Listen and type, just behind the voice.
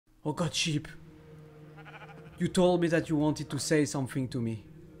Oh god, sheep. You told me that you wanted to say something to me.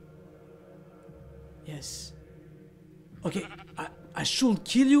 Yes. Okay, I should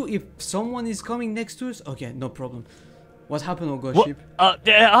kill you if someone is coming next to us? Okay, no problem. What happened, oh god, sheep?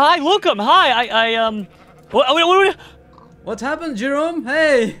 Hi, Lookumz. Hi, What happened, Jerome?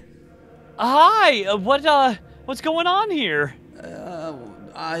 Hey! Hi, what's going on here?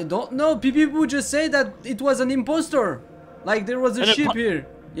 I don't know. Pee-pee-poo just said that it was an imposter. Like there was a sheep here.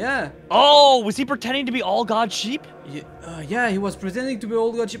 Yeah. Oh, was he pretending to be all God sheep? Yeah, he was pretending to be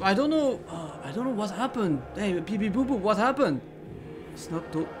old god sheep. I don't know what happened. Hey, pee-pee-poo-poo, what happened? It's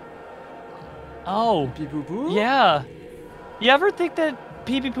not to... Oh. Pee-pee-poo-poo? Yeah. You ever think that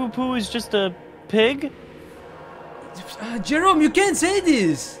pee-pee-poo-poo is just a pig? Jerome, you can't say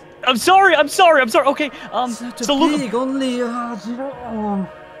this. I'm sorry. Okay. It's not a pig, only Jerome.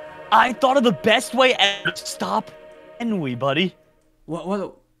 I thought of the best way ever to stop Henry, buddy.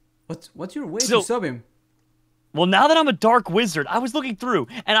 What's your way to stop him? Well, now that I'm a dark wizard, I was looking through,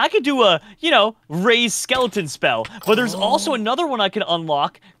 and I could do a, raise skeleton spell. But there's also another one I can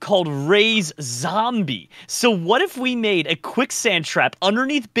unlock called raise zombie. So what if we made a quicksand trap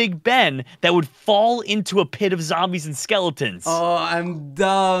underneath Big Ben that would fall into a pit of zombies and skeletons? Oh, I'm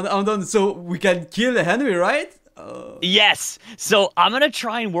done. So we can kill Henry, right? Yes. So I'm gonna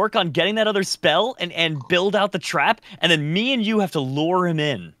try and work on getting that other spell and build out the trap, and then me and you have to lure him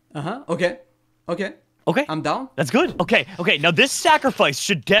in. Okay. Okay. I'm down. That's good. Okay. Now this sacrifice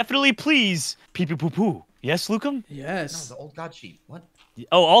should definitely please pee-pee-poo-poo. Yes, Lookumz? Yes. No, the old god sheep. What?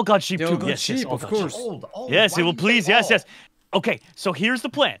 Oh, all God sheep The too. old god Yes, sheep, all of God course. sheep. Yes, it will please. Yes. Okay, so here's the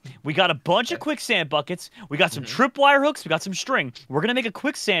plan. We got a bunch of quicksand buckets. We got some tripwire hooks. We got some string. We're gonna make a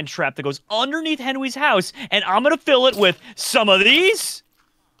quicksand trap that goes underneath Henry's house, and I'm gonna fill it with some of these.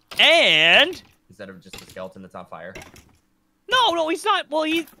 And Is that just a skeleton that's on fire? no, he's not. Well,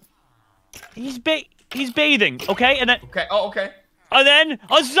 he's bathing. Okay, and then Okay. Oh, okay. and then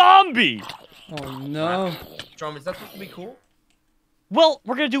a zombie. Oh no. Jerome, is that supposed to be cool? Well,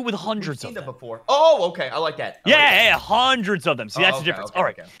 we're gonna do it with We've hundreds seen of that them. before. Oh, okay. I like that. Yeah, hundreds of them. See, that's the difference. Okay, All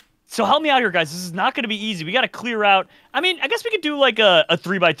right. okay. So help me out here, guys. This is not going to be easy. We got to clear out. I mean, I guess we could do like a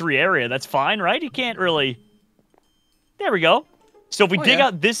 3x3 area. That's fine, right? You can't really... There we go. So if we dig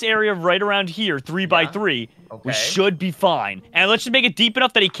out this area right around here, 3x3, we should be fine. And let's just make it deep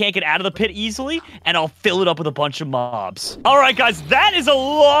enough that he can't get out of the pit easily, and I'll fill it up with a bunch of mobs. All right, guys, that is a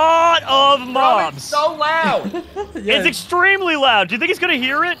lot of mobs. It's so loud. It's extremely loud. Do you think he's going to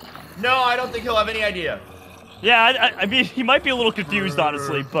hear it? No, I don't think he'll have any idea. Yeah, I mean, he might be a little confused,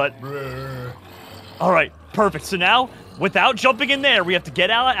 honestly, but... All right, perfect. So now, without jumping in there, we have to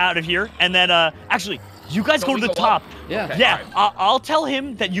get out of here, and then, actually, you guys go to the top. Yeah. Okay, Yeah, right. I'll tell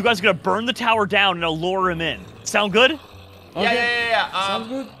him that you guys are gonna burn the tower down, and I'll lure him in. Sound good? Okay. Yeah. Sounds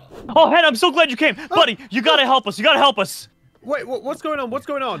good. Oh, Hen, I'm so glad you came. Buddy, you gotta help us. Wait, what's going on?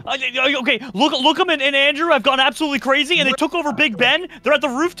 Okay, look him and Andrew have gone absolutely crazy, and they took over Big Ben. They're at the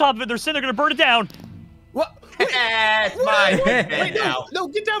rooftop of it. They're saying they're gonna burn it down. What? It's my big Ben Wait, now. no,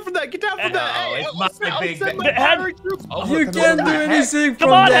 get down from that. No, it's my big Ben. You can't do anything from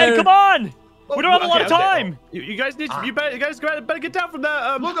Come on, there. Hen, come on. We don't have a lot of time. You guys need. You guys better get down from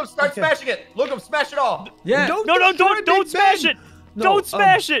that. Lookumz, start smashing it. Lookumz, smash it all. Yeah. No, don't smash it. Don't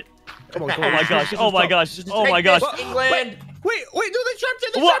smash it. Come on. Oh my gosh. Oh my gosh. Oh my gosh. Take this, England. Wait, no, they trapped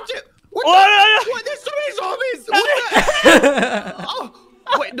it. What? What? What? There's so many zombies. What the?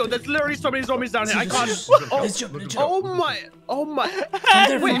 Oh. Wait, no, there's literally so many zombies down here. I can't. Let's jump. Oh my.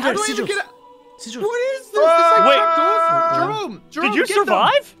 Wait, how do I even get out? What is this? Jerome, Did you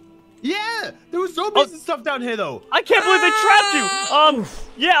survive? Yeah, there was zombies and stuff down here though. I can't believe they trapped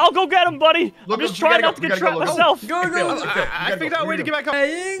you. Yeah, I'll go get him, buddy. I'm just trying not to get trapped myself. Go. I figured out a way to get back up.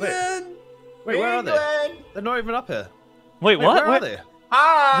 Hey, England. Wait, where are they? They're not even up here. Wait, what? Where are they?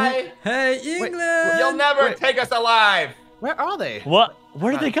 Hi. Hey, England. You'll never take us alive. Where are they? What?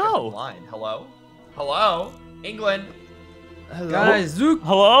 Where did they go? Hello? England. Hello? Guys, look.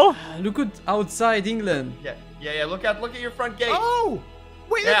 Hello? Look at outside England. Yeah. Look at your front gate. Oh!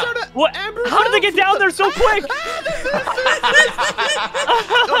 Wait, Yeah. that's What? How did they get down there so quick?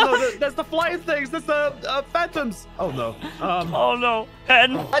 Oh no, that's the flying things. That's the phantoms. Oh no. Oh no.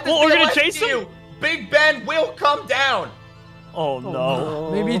 And Let this we're be a gonna lesson chase to them? you. Big Ben will come down. Oh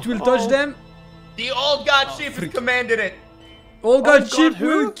no. Maybe it will touch them. The old god sheep has commanded it. Old God God, sheep who?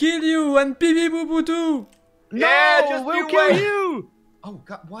 will kill you and pee-pee-boo-boo too. Yeah, No, just we'll you kill wait. you. Oh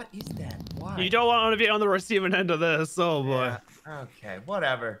god, what is that? Why? You don't want to be on the receiving end of this, oh boy. Okay,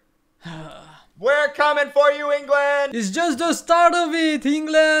 whatever. We're coming for you, England. It's just the start of it,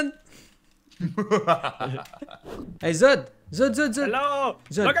 England. Hey Zed, Zod, Zod, Zod. Hello.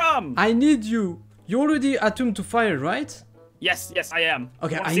 Zod, Lookumz. I need you. You already attuned to fire, right? Yes, yes, I am.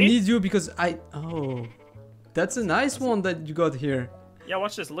 Okay, I see? need you because Oh, that's a nice one that you got here. Yeah,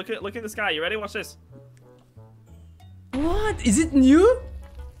 watch this. Look at the sky. You ready? Watch this. What? Is it new?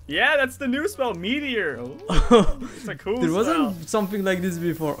 Yeah, that's the new spell, Meteor. Oh, it's a cool There spell. wasn't something like this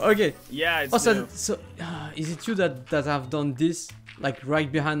before. Okay. Yeah, it's Also, new. so is it you that have done this, like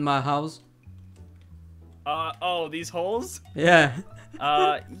right behind my house? Oh, these holes? Yeah.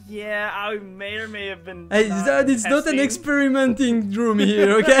 Yeah, I may or may have been. Hey, Zod, it's not an experimenting room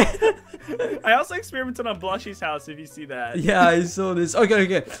here, okay? I also experimented on Blushy's house, if you see that. Yeah, I saw this. Okay,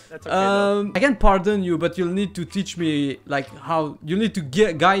 okay. That's okay, though. I can pardon you, but you'll need to teach me, like, how... You'll need to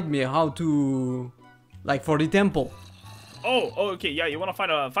guide me how to... Like, for the temple. Oh, okay, yeah, you want to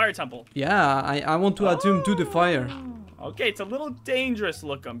find a fire temple. Yeah, I want to attune to the fire. Okay, it's a little dangerous,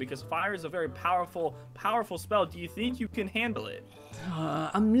 Lookumz, because fire is a very powerful spell. Do you think you can handle it?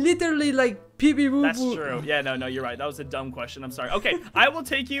 I'm literally like pee-pee boo-boo. That's true. Yeah, no, you're right. That was a dumb question. I'm sorry. Okay, I will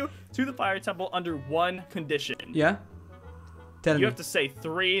take you to the fire temple under one condition. Yeah? Tell me. You have to say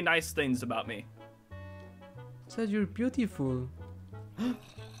 3 nice things about me. Said you're beautiful.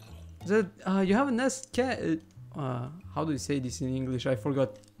 That you have a nice cat. How do you say this in English? I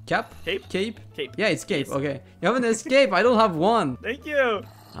forgot. Cap? Cape? Cape? Cape. Yeah, it's cape. Yes. Okay. You have an escape. I don't have one. Thank you.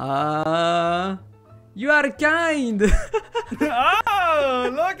 You are kind. Oh,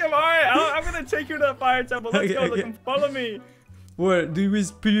 look, all right. I'm gonna take you to the fire temple. Let's Okay, go. okay. Lookumz, follow me. Where do you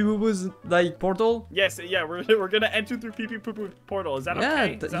use pee pee boo like portal? Yes, yeah, we're gonna enter through pee pee poo poo portal. Is that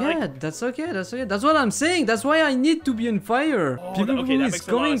okay? Is that Yeah, like... that's okay. That's okay. That's what I'm saying. That's why I need to be on fire. Oh, Pee pee okay, that is makes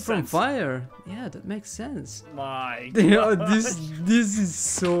a lot coming of from sense. fire. Yeah, that makes sense. My You know, God. this is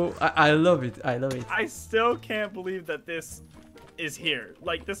so. I love it. I love it. I still can't believe that this is here.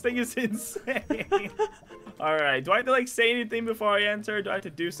 Like, this thing is insane. All right, do I have to like say anything before I enter? Do I have to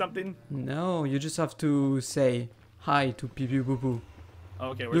do something? No, you just have to say hi to pee pee boo boo.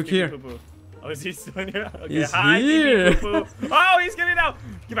 Okay, where's Look Pee Pee here. Poo Poo? Oh, is he still in here? Okay, He's hi, here. Pee Pee Poo Poo. Oh, he's getting out.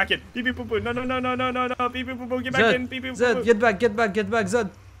 Get back in. Pee Pee Poo Poo. No, no, no, no, no, no, no. Pee Pee Poo Poo. Get back in. Pee Pee Poo Zed, Poo. get back, get back, get back,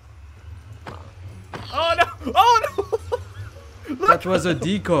 Zed. Oh, no. Oh, no. That was a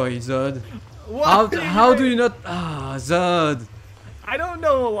decoy, Zed. What? How do you not? Zed. I don't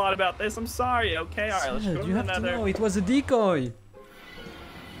know a lot about this. I'm sorry. Okay, all right. Let's Zed, go you to have to another. know. It was a decoy.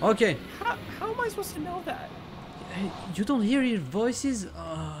 Okay. How am I supposed to know that? Hey, you don't hear your voices?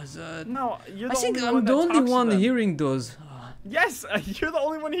 Zed. No, you're the I think only I'm one the that only talks to one them. hearing those. Yes, you're the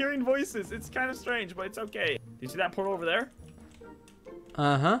only one hearing voices. It's kind of strange, but it's okay. Do you see that portal over there?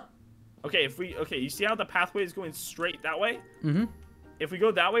 Uh-huh. Okay, you see how the pathway is going straight that way? Mm-hmm. If we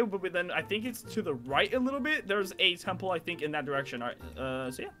go that way, but then I think it's to the right a little bit. There's a temple, I think, in that direction. All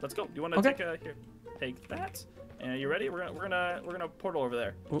right. So yeah, let's go. Do you want to Okay. take that? And you ready? We're gonna portal over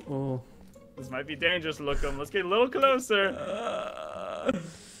there. Uh-oh. This might be dangerous, Lookumz. Let's get a little closer.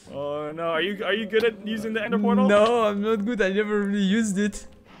 Oh no, are you good at using the ender portal? No, I'm not good. I never really used it.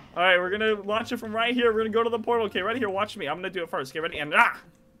 All right, we're gonna launch it from right here. We're gonna go to the portal. Okay, right here. Watch me. I'm gonna do it first. Get ready and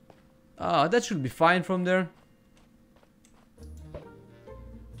That should be fine from there.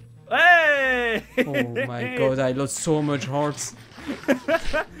 Hey! Oh my god, I lost so much hearts.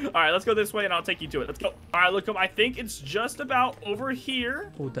 All right, let's go this way and I'll take you to it. Let's go. All right, Lookumz. I think it's just about over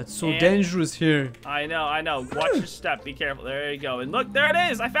here. Oh, that's so And- dangerous here. I know, I know. Watch your step. Be careful. There you go. And look, there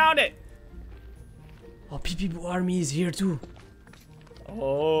it is. I found it. Oh, Pee-Pee Army is here too.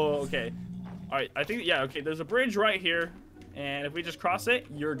 Oh, okay. All right, I think, yeah, okay. There's a bridge right here. And if we just cross it,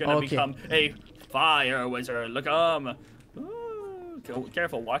 you're going to Okay. become a fire wizard. Lookumz. Go,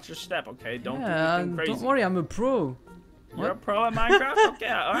 careful. Watch your step, okay? Don't do anything crazy. don't worry, I'm a pro. You're a What? pro at Minecraft? Okay,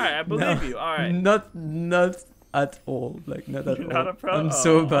 all right. I believe you. All right. Not at all. Like, not at You're all. not a pro? I'm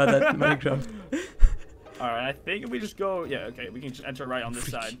so Oh. bad at Minecraft. All right, I think if we just go, yeah, okay, we can just enter right on this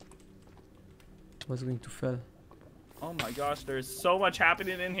side. Was going to fail. Oh my gosh, there's so much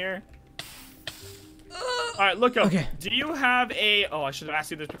happening in here. All right, look up. Okay. Do you have a? Oh, I should have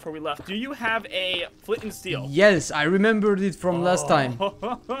asked you this before we left. Do you have a flint and steel? Yes, I remembered it from last time.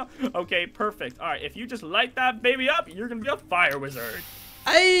 Okay, perfect. All right, if you just light that baby up, you're gonna be a fire wizard.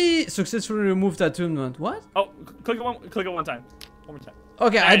 I successfully removed attunement. What? Oh, click it one time. One more time.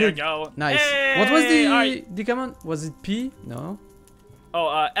 Okay, There I you did. go. Nice. Hey! What was All right. the command? Was it P? No.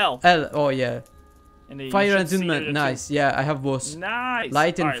 Oh, L. L. Oh yeah. And then you Fire should see attunement. it Nice. Yeah, I have both. Nice.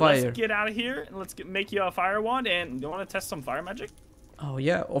 Light and All right, fire. Let's get out of here and let's make you a fire wand. And you want to test some fire magic? Oh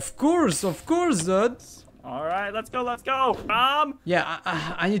yeah, of course, Zod. All right, let's go. Yeah,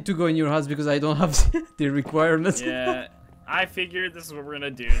 I need to go in your house because I don't have the requirements. Yeah, I figured this is what we're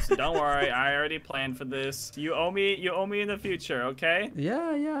gonna do, so don't worry. I already planned for this. You owe me in the future, okay?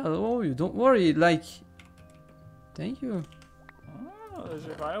 Yeah, yeah, I'll owe you. Don't worry. Like, thank you. Oh, there's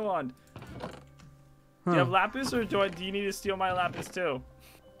your fire wand. Huh. Do you have lapis, or do you need to steal my lapis too?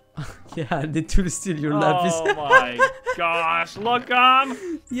 Yeah, I need to steal your lapis. Oh my gosh,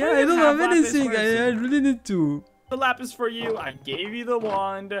 Lookumz! Yeah, I don't have lapis. anything. I really need to. The lapis for you. I gave you the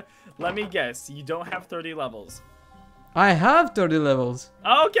wand. Let me guess. You don't have 30 levels. I have 30 levels.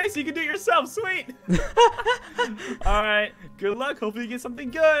 Okay, so you can do it yourself. Sweet. All right. Good luck. Hopefully you get something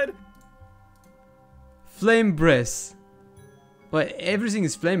good. Flame breath. Wait, everything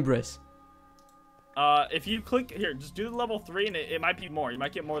is flame breath. If you click here, just do the level 3, and it might be more. You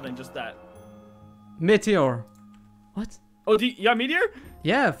might get more than just that. Meteor. What? Oh, you got meteor?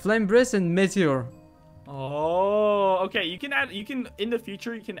 Yeah, flame breath and meteor. Oh, okay. You can in the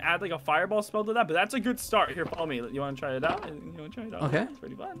future you can add like a fireball spell to that, but that's a good start. Here, follow me. You want to try it out? Okay. It's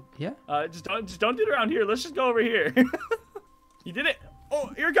pretty fun. Yeah. Just don't do it around here. Let's just go over here. You did it.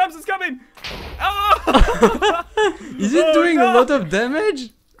 Oh, here it comes. It's coming. Oh! Is it doing a lot of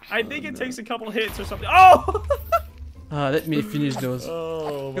damage? I think it takes a couple hits or something. Oh! Let me finish those.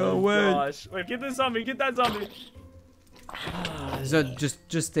 Oh Go my away. gosh. Wait, get this zombie. Get that zombie. So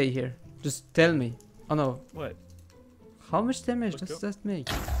just stay here. Just tell me. Oh no. What? How much damage Let's does go. that make?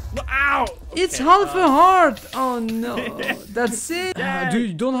 Ow! It's Okay, half a heart. Oh no. That's it. Yay.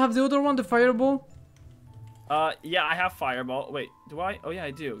 You don't have the other one, the fireball? Yeah, I have fireball. Wait, do I? Oh yeah,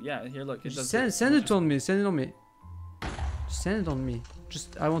 I do. Yeah, here, look. It does Send it on me. Send it on me. Send it on me.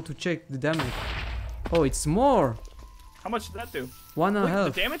 Just I want to check the damage. Oh, it's more. How much did that do?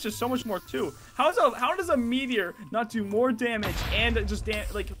 1.5. The damage is so much more too. How does a meteor not do more damage and just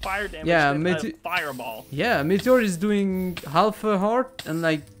like fire damage Yeah, than a fireball? Yeah, meteor is doing half a heart, and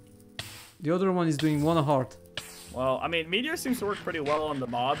like the other one is doing 1 heart. Well, I mean, meteor seems to work pretty well on the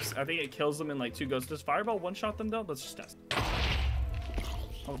mobs. I think it kills them in like 2 goes. Does fireball one-shot them though? Let's just test.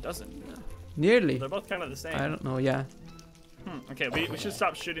 Oh, it doesn't. Nearly. They're both kind of the same. I don't know. Yeah. Okay, we should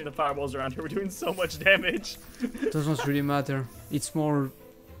stop shooting the fireballs around here. We're doing so much damage. Doesn't really matter. It's more.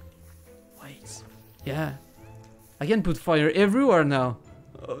 Wait. Yeah. I can put fire everywhere now.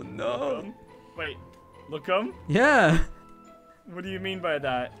 Oh no. Wait, Lookumz? Yeah. What do you mean by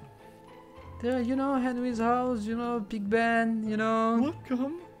that? There, you know, Henry's house. You know, Big Ben. You know.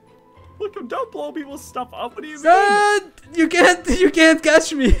 Lookumz, don't blow people's stuff up. What do you mean? Son, you can't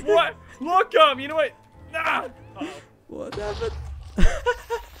catch me. What? Lookumz, you know what? Nah. What happened?